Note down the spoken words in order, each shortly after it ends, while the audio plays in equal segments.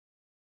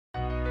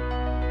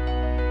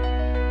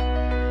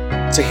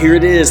So here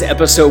it is,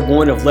 episode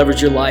 1 of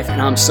Leverage Your Life,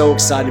 and I'm so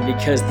excited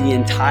because the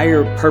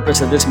entire purpose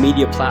of this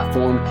media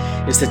platform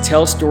is to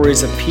tell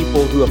stories of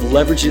people who have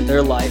leveraged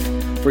their life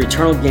for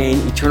eternal gain,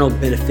 eternal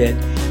benefit,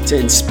 to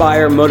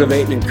inspire,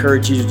 motivate, and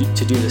encourage you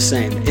to do the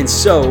same. And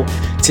so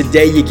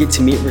today you get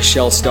to meet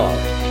Rachelle Starr.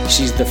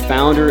 She's the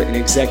founder and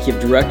executive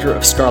director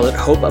of Scarlet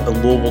Hope up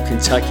in Louisville,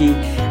 Kentucky,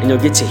 and you'll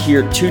get to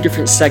hear 2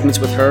 different segments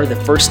with her. The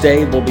first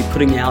day, we'll be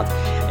putting out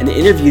an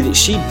interview that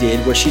she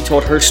did where she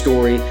told her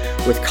story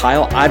with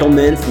Kyle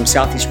Idleman from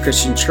Southeast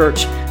Christian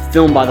Church,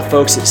 filmed by the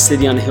folks at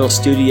City on the Hill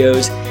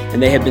Studios,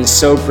 and they have been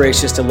so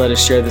gracious to let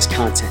us share this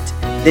content.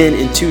 Then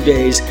in 2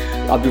 days,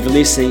 I'll be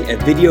releasing a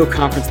video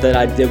conference that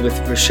I did with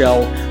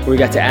Rachelle where we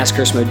got to ask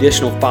her some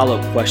additional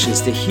follow-up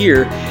questions to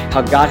hear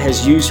how God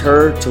has used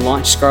her to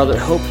launch Scarlet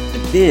Hope,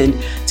 but then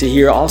to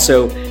hear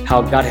also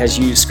how God has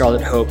used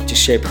Scarlet Hope to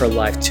shape her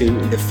life too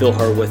and to fill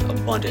her with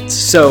abundance.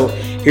 So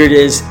here it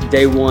is,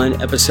 day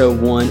 1, episode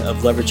 1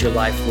 of Leverage Your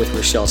Life with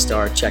Rachelle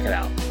Starr. Check it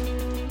out.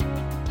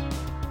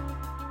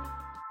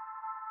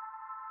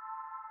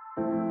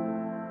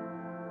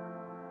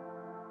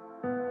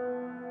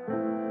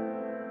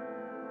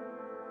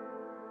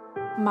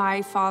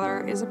 My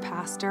father is a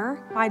pastor.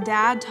 My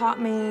dad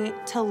taught me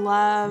to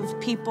love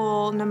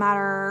people no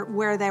matter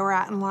where they were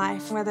at in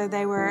life, whether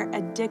they were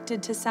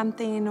addicted to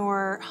something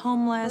or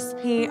homeless.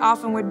 He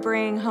often would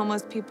bring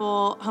homeless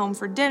people home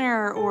for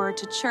dinner or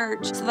to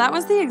church. So that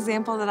was the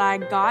example that I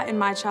got in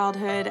my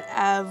childhood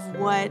of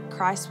what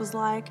Christ was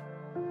like.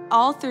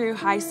 All through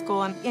high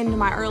school and into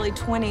my early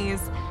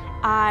 20s,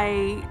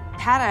 I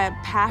had a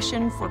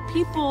passion for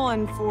people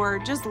and for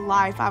just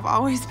life. I've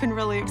always been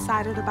really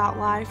excited about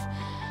life.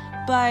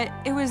 But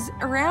it was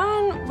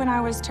around when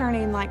I was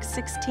turning like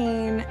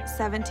 16,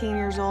 17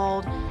 years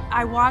old,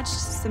 I watched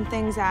some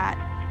things at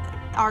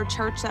our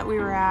church that we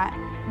were at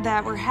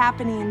that were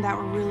happening that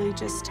were really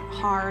just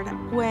hard.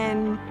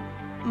 When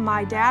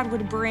my dad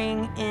would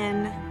bring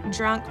in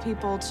drunk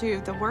people to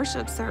the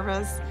worship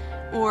service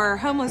or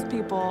homeless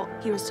people,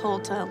 he was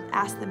told to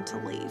ask them to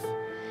leave.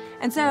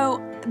 And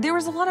so there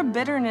was a lot of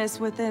bitterness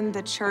within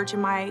the church in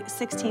my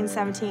 16,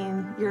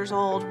 17 years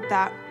old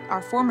that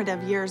are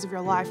formative years of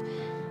your life.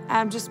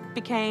 Just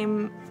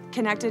became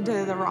connected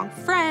to the wrong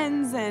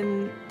friends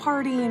and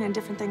partying and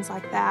different things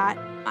like that.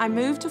 I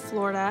moved to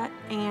Florida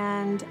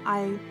and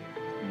I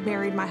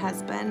married my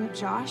husband,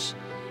 Josh,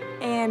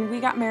 and we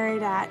got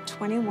married at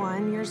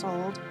 21 years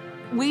old.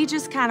 We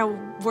just kind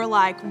of were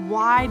like,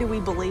 why do we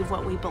believe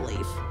what we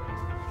believe?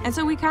 And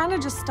so we kind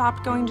of just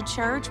stopped going to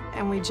church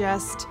and we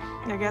just,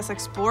 I guess,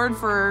 explored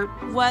for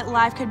what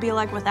life could be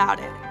like without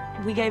it.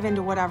 We gave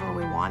into whatever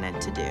we wanted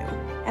to do.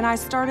 And I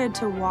started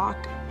to walk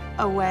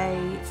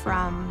away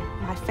from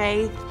my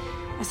faith.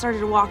 I started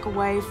to walk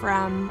away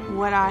from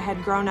what I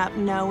had grown up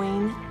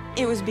knowing.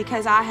 It was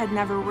because I had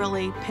never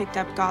really picked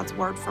up God's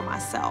word for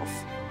myself.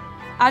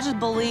 I just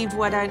believed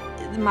what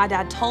my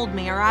dad told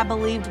me, or I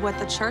believed what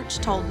the church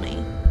told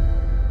me.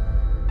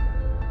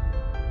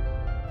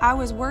 I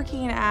was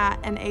working at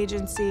an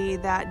agency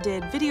that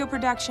did video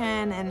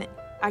production, and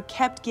I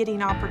kept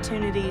getting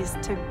opportunities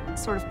to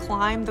sort of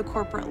climb the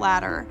corporate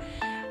ladder.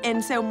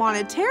 And so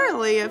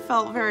monetarily, it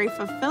felt very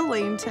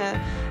fulfilling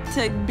to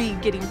be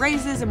getting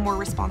raises and more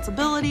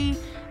responsibility.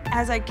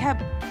 As I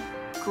kept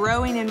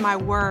growing in my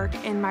work,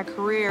 in my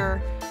career,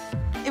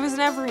 it was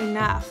never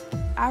enough.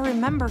 I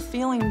remember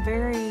feeling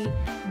very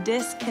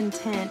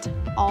discontent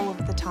all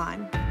of the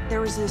time.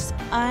 There was this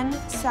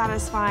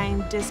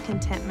unsatisfying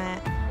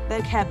discontentment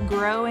that kept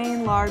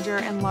growing larger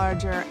and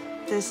larger.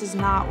 This is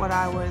not what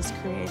I was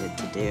created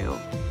to do.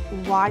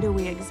 Why do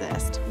we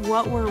exist?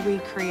 What were we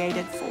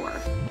created for?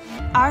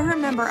 I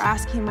remember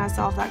asking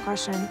myself that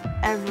question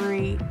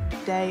every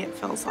day, it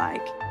feels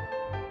like.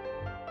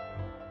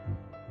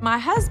 My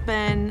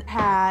husband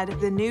had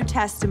the New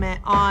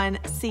Testament on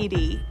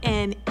CD,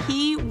 and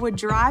he would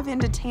drive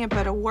into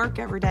Tampa to work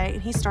every day,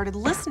 and he started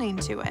listening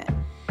to it.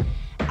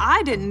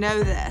 I didn't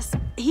know this.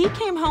 He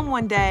came home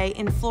one day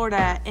in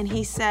Florida, and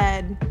he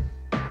said,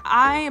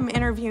 I am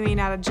interviewing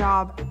at a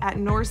job at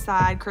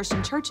Northside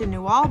Christian Church in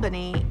New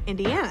Albany,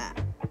 Indiana.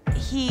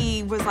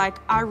 He was like,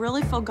 I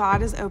really feel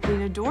God is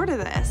opening a door to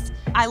this.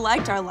 I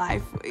liked our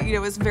life. It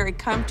was very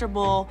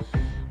comfortable.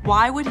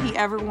 Why would he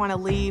ever want to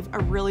leave a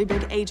really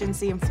big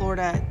agency in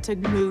Florida to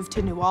move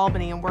to New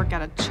Albany and work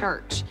at a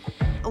church?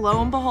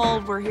 Lo and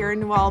behold, we're here in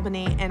New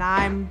Albany, and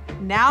I'm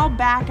now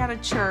back at a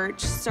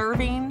church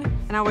serving,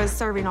 and I was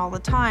serving all the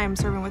time,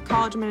 serving with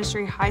college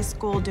ministry, high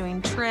school,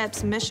 doing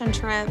trips, mission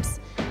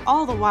trips,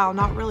 all the while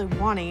not really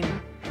wanting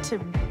to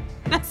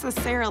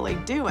necessarily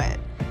do it.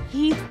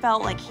 He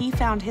felt like he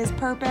found his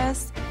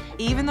purpose.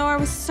 Even though I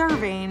was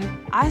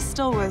serving, I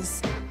still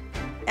was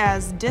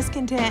as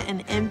discontent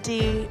and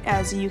empty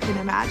as you can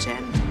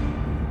imagine.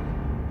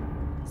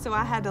 So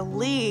I had to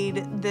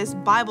lead this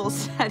Bible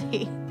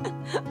study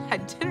I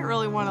didn't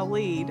really want to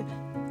lead.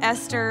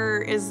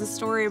 Esther is the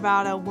story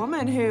about a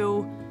woman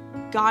who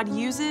God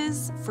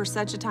uses for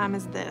such a time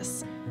as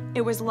this.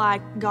 It was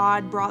like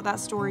God brought that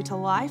story to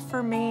life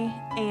for me,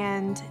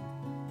 and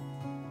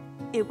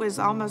it was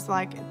almost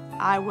like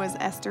I was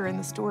Esther in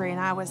the story, and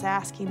I was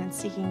asking and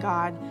seeking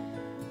God,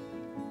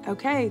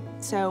 okay,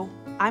 so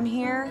I'm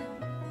here.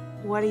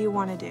 What do you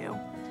want to do?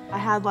 I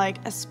had like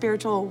a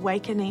spiritual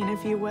awakening,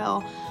 if you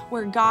will,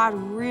 where God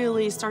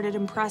really started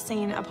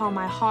impressing upon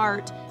my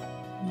heart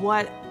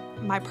what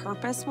my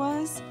purpose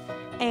was.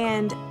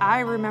 And I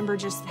remember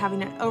just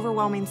having an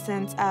overwhelming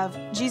sense of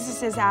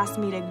Jesus has asked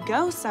me to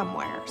go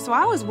somewhere. So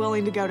I was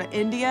willing to go to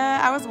India.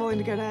 I was willing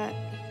to go to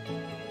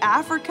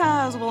Africa.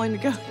 I was willing to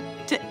go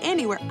to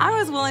anywhere. I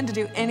was willing to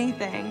do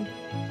anything.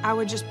 I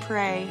would just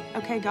pray,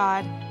 okay,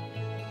 God,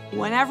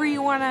 whenever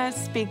you want to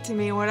speak to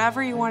me,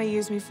 whatever you want to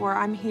use me for,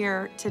 I'm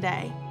here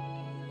today.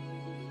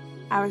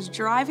 I was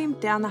driving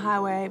down the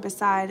highway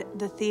beside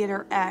the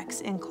Theater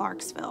X in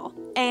Clarksville,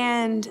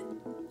 and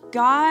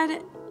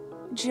God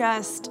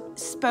just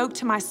spoke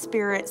to my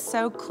spirit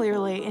so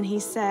clearly, and he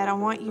said, I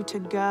want you to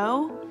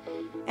go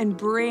and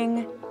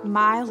bring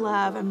my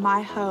love and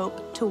my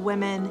hope to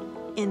women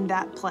in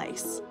that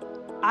place.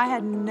 I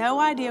had no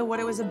idea what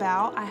it was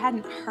about. I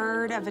hadn't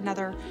heard of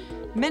another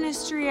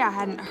ministry. I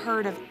hadn't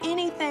heard of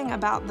anything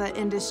about the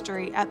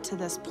industry up to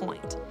this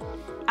point.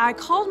 I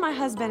called my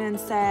husband and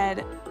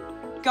said,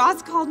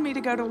 God's called me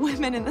to go to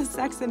women in the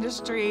sex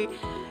industry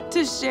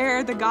to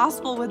share the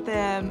gospel with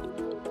them.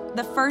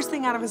 The first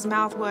thing out of his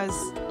mouth was,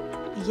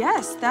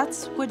 yes,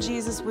 that's what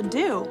Jesus would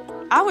do.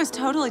 I was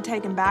totally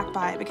taken back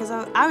by it because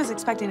I was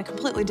expecting a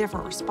completely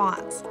different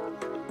response.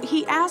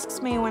 He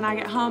asks me when I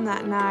get home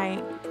that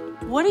night,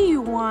 what do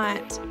you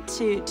want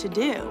to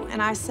do?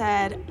 And I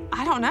said,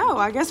 I don't know.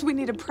 I guess we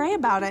need to pray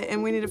about it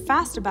and we need to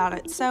fast about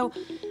it. So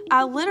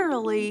I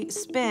literally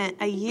spent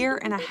a year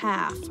and a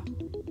half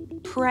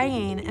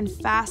praying and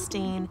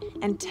fasting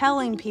and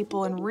telling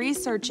people and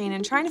researching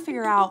and trying to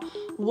figure out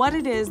what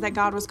it is that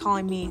God was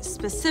calling me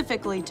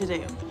specifically to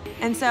do.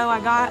 And so I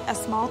got a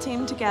small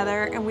team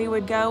together and we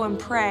would go and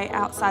pray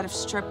outside of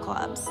strip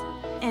clubs.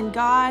 And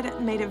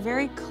God made it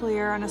very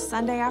clear on a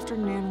Sunday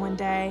afternoon one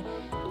day,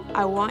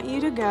 I want you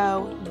to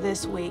go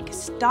this week.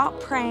 Stop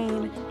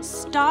praying,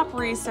 stop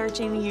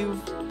researching.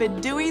 You've been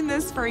doing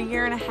this for a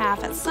year and a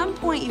half. At some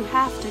point you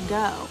have to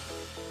go.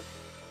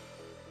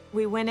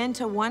 We went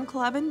into one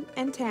club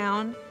in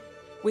town.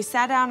 We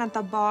sat down at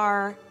the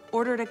bar,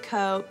 ordered a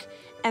Coke,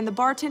 and the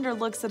bartender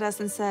looks at us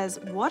and says,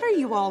 what are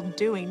you all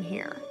doing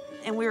here?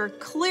 And we were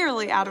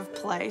clearly out of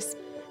place.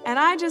 And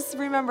I just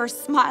remember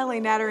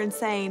smiling at her and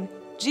saying,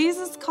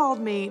 Jesus called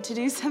me to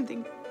do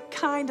something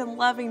kind and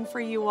loving for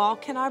you all.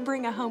 Can I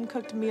bring a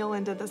home-cooked meal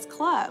into this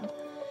club?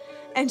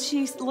 And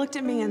she looked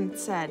at me and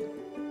said,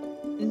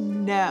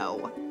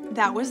 no.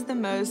 That was the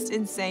most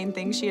insane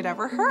thing she had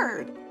ever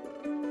heard.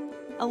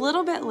 A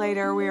little bit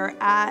later, we were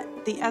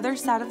at the other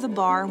side of the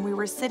bar and we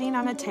were sitting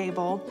on a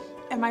table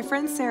and my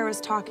friend Sarah was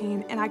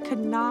talking and I could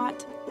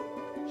not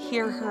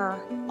hear her.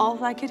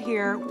 All I could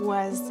hear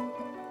was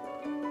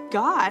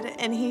God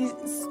and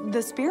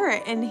the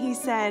Spirit. And he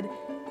said,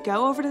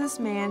 go over to this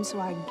man.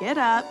 So I get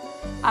up,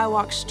 I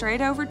walk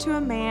straight over to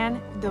a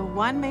man, the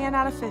one man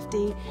out of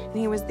 50, and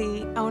he was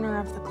the owner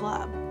of the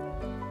club.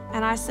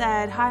 And I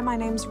said, hi, my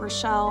name's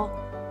Rachelle.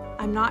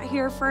 I'm not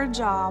here for a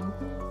job,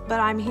 but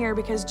I'm here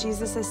because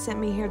Jesus has sent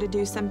me here to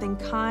do something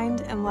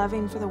kind and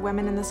loving for the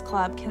women in this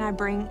club. Can I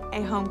bring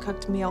a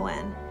home-cooked meal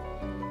in?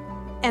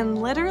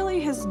 And literally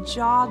his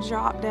jaw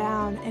dropped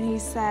down and he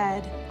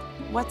said,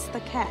 what's the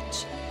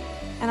catch?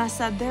 And I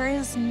said, there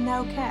is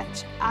no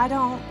catch. I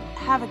don't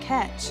have a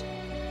catch.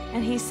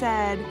 And he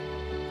said,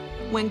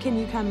 when can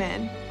you come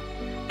in?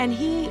 And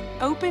he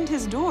opened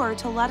his door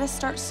to let us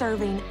start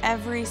serving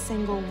every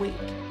single week.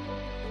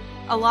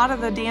 A lot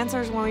of the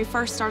dancers, when we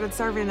first started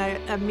serving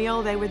a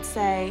meal, they would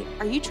say,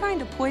 are you trying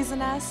to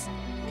poison us?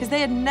 Because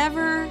they had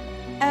never,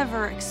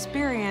 ever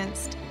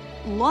experienced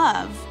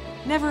love,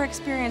 never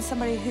experienced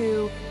somebody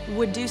who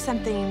would do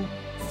something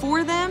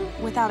for them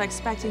without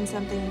expecting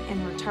something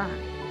in return.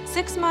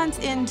 6 months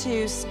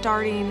into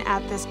starting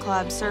at this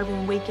club,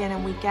 serving week in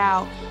and week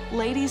out,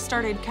 ladies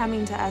started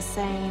coming to us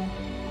saying,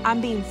 I'm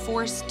being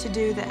forced to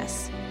do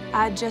this.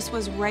 I just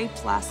was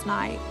raped last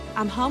night.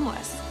 I'm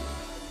homeless.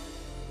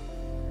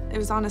 It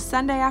was on a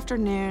Sunday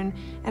afternoon,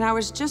 and I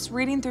was just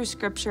reading through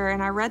scripture,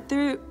 and I read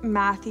through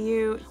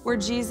Matthew, where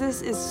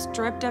Jesus is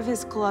stripped of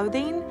his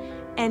clothing,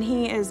 and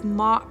he is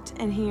mocked,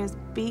 and he is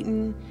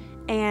beaten,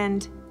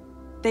 and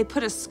they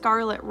put a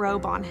scarlet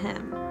robe on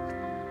him.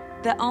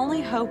 The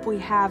only hope we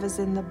have is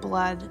in the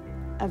blood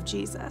of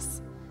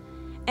Jesus.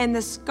 And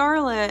the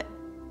scarlet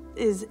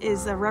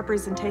is a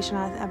representation,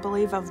 I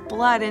believe, of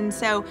blood. And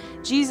so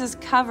Jesus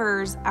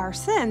covers our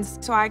sins.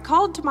 So I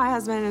called to my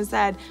husband and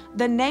said,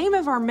 the name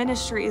of our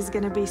ministry is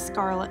going to be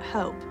Scarlet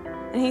Hope.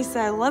 And he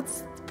said,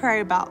 let's pray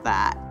about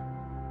that.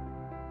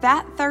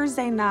 That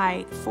Thursday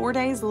night, 4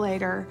 days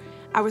later,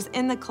 I was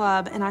in the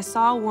club and I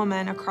saw a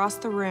woman across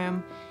the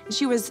room. And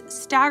she was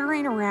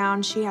staggering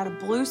around. She had a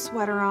blue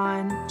sweater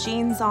on,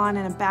 jeans on,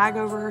 and a bag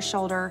over her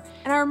shoulder.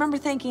 And I remember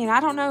thinking, I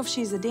don't know if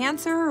she's a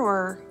dancer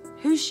or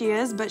who she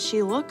is, but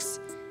she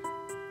looks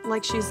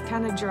like she's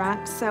kind of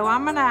drunk, so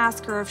I'm gonna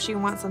ask her if she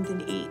wants something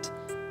to eat.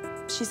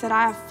 She said,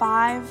 I have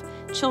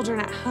 5 children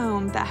at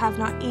home that have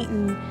not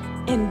eaten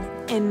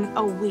in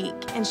a week.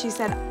 And she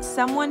said,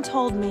 someone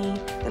told me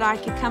that I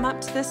could come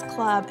up to this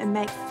club and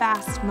make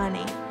fast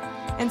money.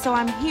 And so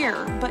I'm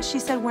here. But she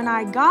said, when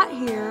I got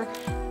here,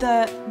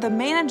 the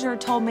manager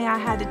told me I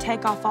had to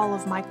take off all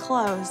of my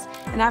clothes,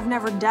 and I've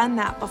never done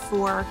that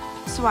before.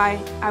 So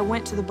I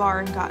went to the bar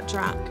and got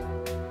drunk.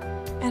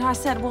 And I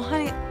said, well,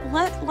 honey,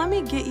 let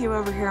me get you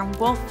over here and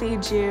we'll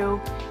feed you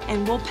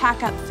and we'll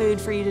pack up food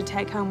for you to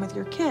take home with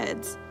your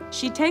kids.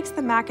 She takes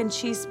the mac and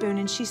cheese spoon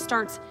and she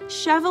starts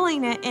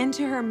shoveling it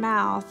into her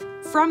mouth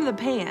from the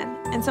pan.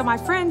 And so my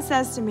friend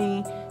says to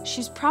me,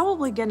 she's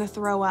probably gonna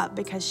throw up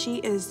because she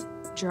is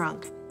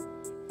drunk.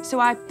 So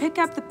I pick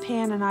up the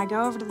pan and I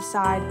go over to the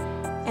side,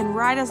 and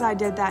right as I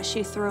did that,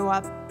 she threw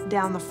up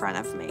down the front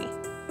of me.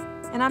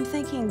 And I'm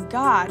thinking,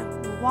 God,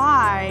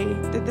 why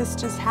did this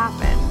just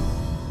happen?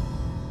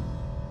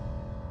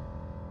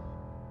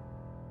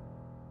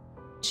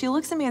 She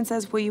looks at me and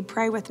says, will you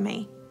pray with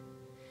me?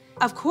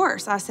 Of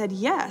course, I said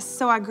yes.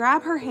 So I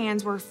grab her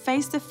hands, we're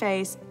face to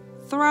face,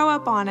 throw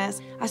up on us.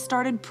 I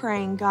started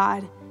praying,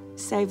 God,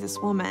 save this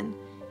woman.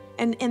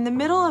 And in the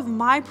middle of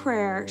my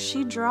prayer,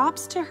 she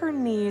drops to her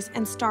knees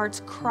and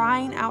starts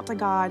crying out to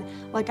God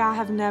like I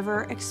have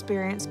never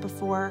experienced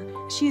before.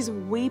 She's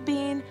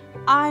weeping,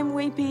 I'm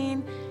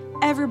weeping.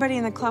 Everybody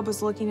in the club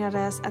was looking at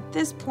us. At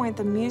this point,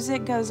 the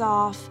music goes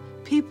off.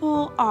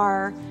 People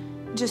are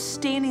just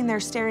standing there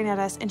staring at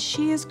us, and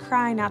she is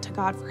crying out to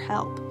God for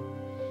help.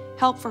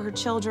 Help for her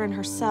children,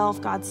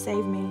 herself, God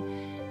save me.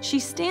 She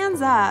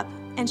stands up,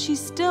 and she's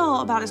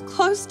still about as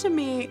close to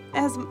me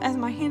as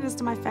my hand is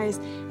to my face,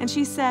 and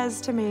she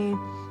says to me,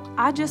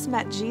 I just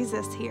met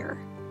Jesus here.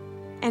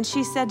 And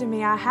she said to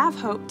me, I have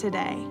hope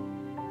today.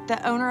 The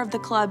owner of the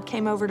club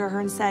came over to her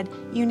and said,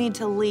 you need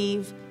to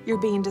leave, you're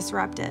being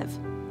disruptive.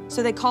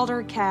 So they called her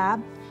a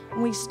cab.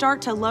 And we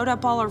start to load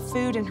up all her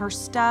food and her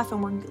stuff,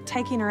 and we're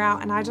taking her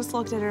out. And I just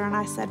looked at her and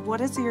I said,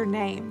 what is your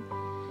name?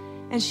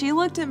 And she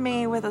looked at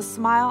me with a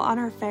smile on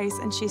her face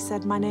and she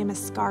said, my name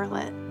is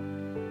Scarlet.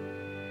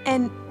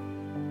 And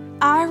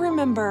I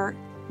remember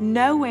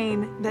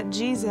knowing that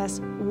Jesus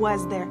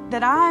was there,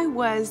 that I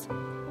was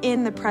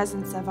in the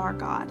presence of our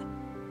God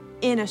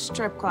in a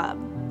strip club.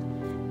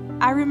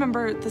 I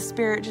remember the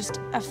Spirit just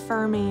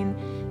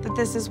affirming that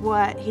this is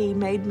what He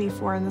made me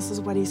for and this is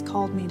what He's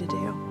called me to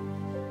do.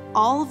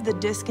 All of the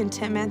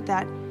discontentment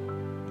that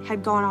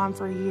had gone on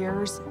for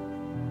years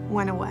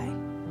went away.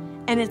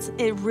 And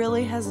it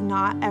really has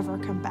not ever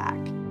come back.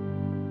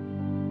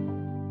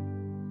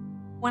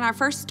 When I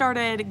first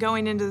started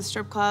going into the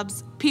strip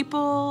clubs,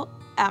 people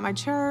at my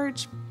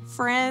church,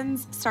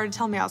 friends, started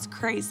telling me I was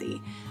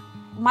crazy.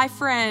 My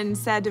friend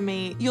said to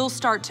me, you'll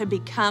start to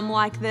become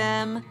like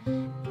them.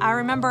 I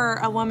remember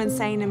a woman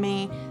saying to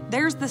me,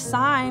 there's the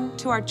sign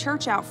to our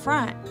church out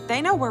front.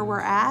 They know where we're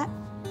at.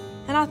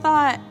 And I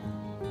thought,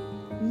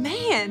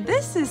 man,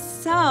 this is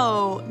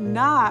so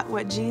not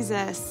what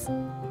Jesus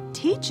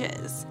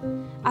teaches.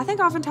 I think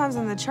oftentimes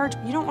in the church,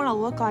 you don't want to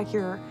look like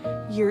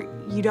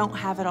you don't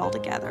have it all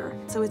together.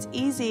 So it's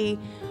easy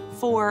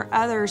for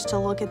others to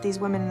look at these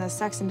women in the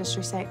sex industry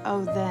and say,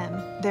 oh,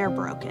 they're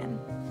broken.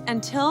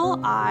 Until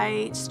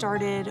I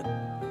started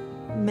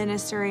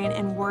ministering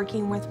and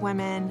working with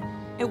women,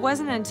 it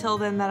wasn't until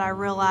then that I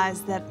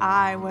realized that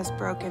I was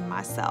broken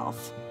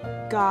myself.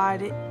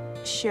 God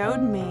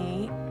showed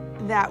me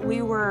that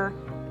we were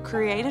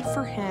created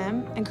for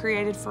Him and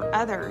created for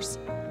others.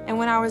 And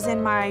when I was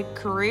in my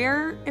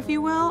career, if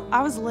you will,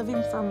 I was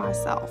living for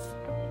myself.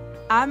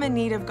 I'm in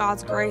need of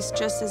God's grace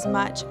just as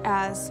much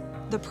as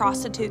the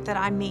prostitute that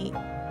I meet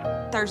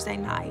Thursday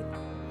night.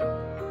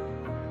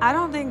 I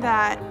don't think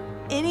that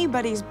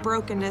anybody's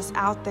brokenness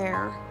out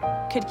there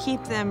could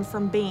keep them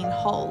from being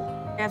whole.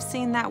 I've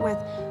seen that with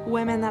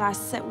women that I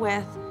sit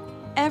with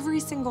every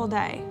single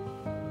day.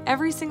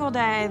 Every single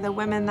day, the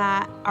women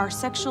that are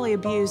sexually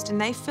abused and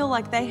they feel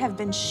like they have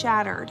been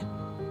shattered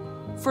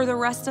for the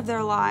rest of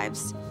their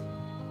lives,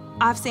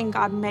 I've seen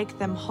God make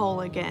them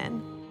whole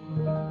again.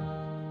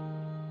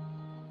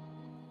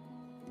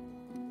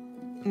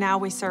 Now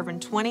we serve in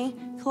 20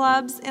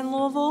 clubs in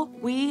Louisville.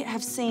 We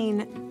have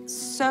seen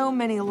so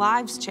many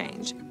lives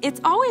change.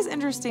 It's always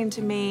interesting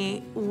to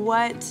me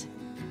what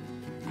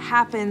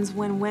happens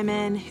when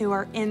women who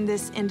are in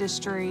this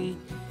industry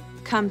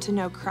come to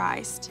know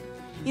Christ.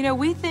 You know,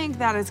 we think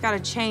that it's got to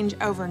change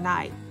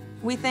overnight.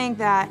 We think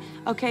that,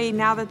 okay,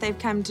 now that they've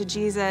come to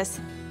Jesus,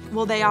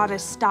 well, they ought to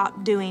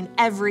stop doing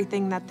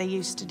everything that they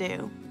used to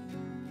do.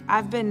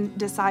 I've been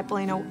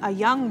discipling a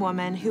young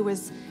woman who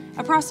was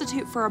a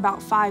prostitute for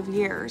about 5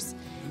 years.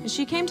 And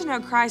she came to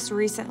know Christ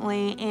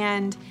recently,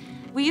 and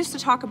we used to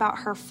talk about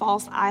her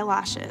false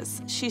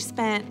eyelashes. She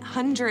spent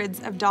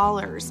hundreds of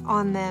dollars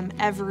on them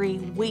every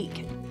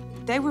week.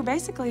 They were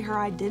basically her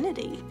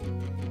identity.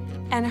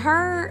 And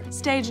her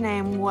stage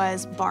name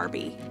was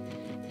Barbie.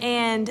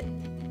 And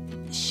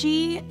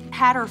she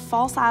had her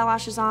false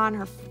eyelashes on,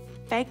 her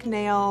fake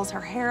nails,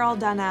 her hair all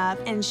done up,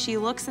 and she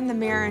looks in the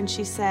mirror and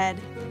she said,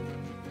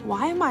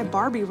 "Why am I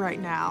Barbie right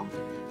now?"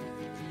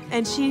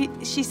 And she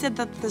said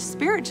that the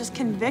Spirit just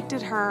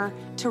convicted her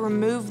to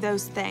remove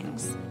those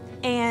things.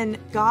 And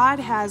God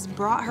has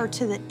brought her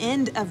to the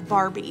end of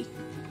Barbie,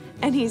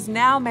 and He's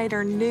now made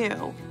her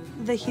new.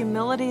 The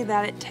humility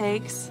that it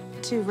takes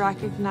to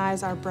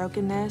recognize our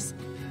brokenness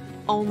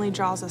only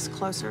draws us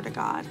closer to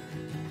God.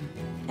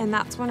 And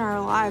that's when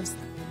our lives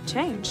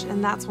change,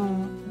 and that's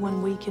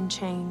when we can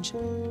change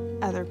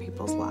other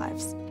people's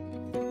lives.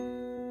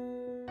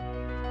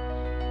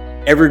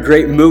 Every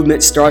great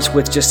movement starts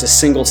with just a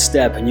single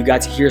step, and you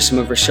got to hear some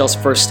of Rachelle's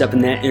first step in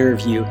that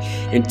interview.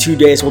 In 2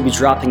 days, we'll be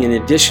dropping an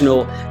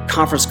additional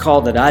conference call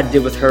that I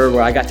did with her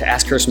where I got to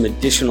ask her some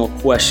additional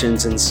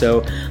questions, and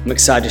so I'm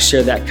excited to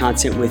share that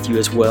content with you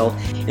as well.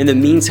 In the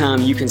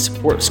meantime, you can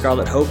support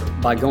Scarlet Hope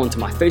by going to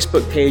my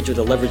Facebook page or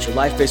the Leverage Your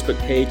Life Facebook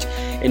page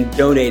and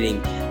donating.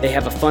 They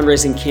have a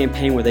fundraising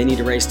campaign where they need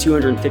to raise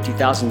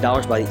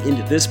 $250,000 by the end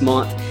of this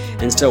month,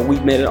 and so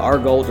we've made it our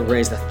goal to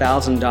raise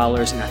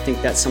 $1,000, and I think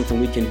that's something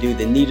we can do.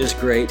 The need is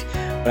great,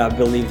 but I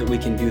believe that we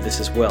can do this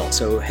as well.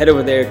 So head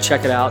over there,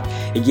 check it out.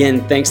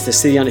 Again, thanks to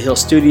City on the Hill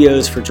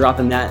Studios for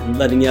dropping that and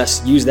letting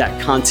us use that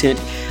content.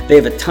 They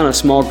have a ton of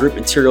small group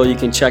material you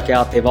can check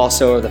out. They've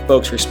also are the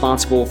folks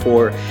responsible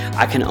for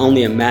I Can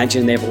Only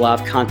Imagine. They have a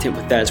lot of content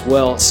with that as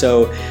well.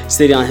 So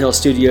City on the Hill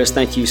Studios,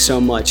 thank you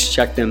so much.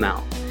 Check them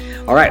out.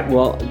 All right,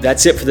 well,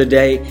 that's it for the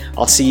day.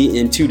 I'll see you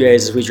in 2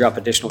 days as we drop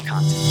additional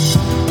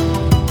content.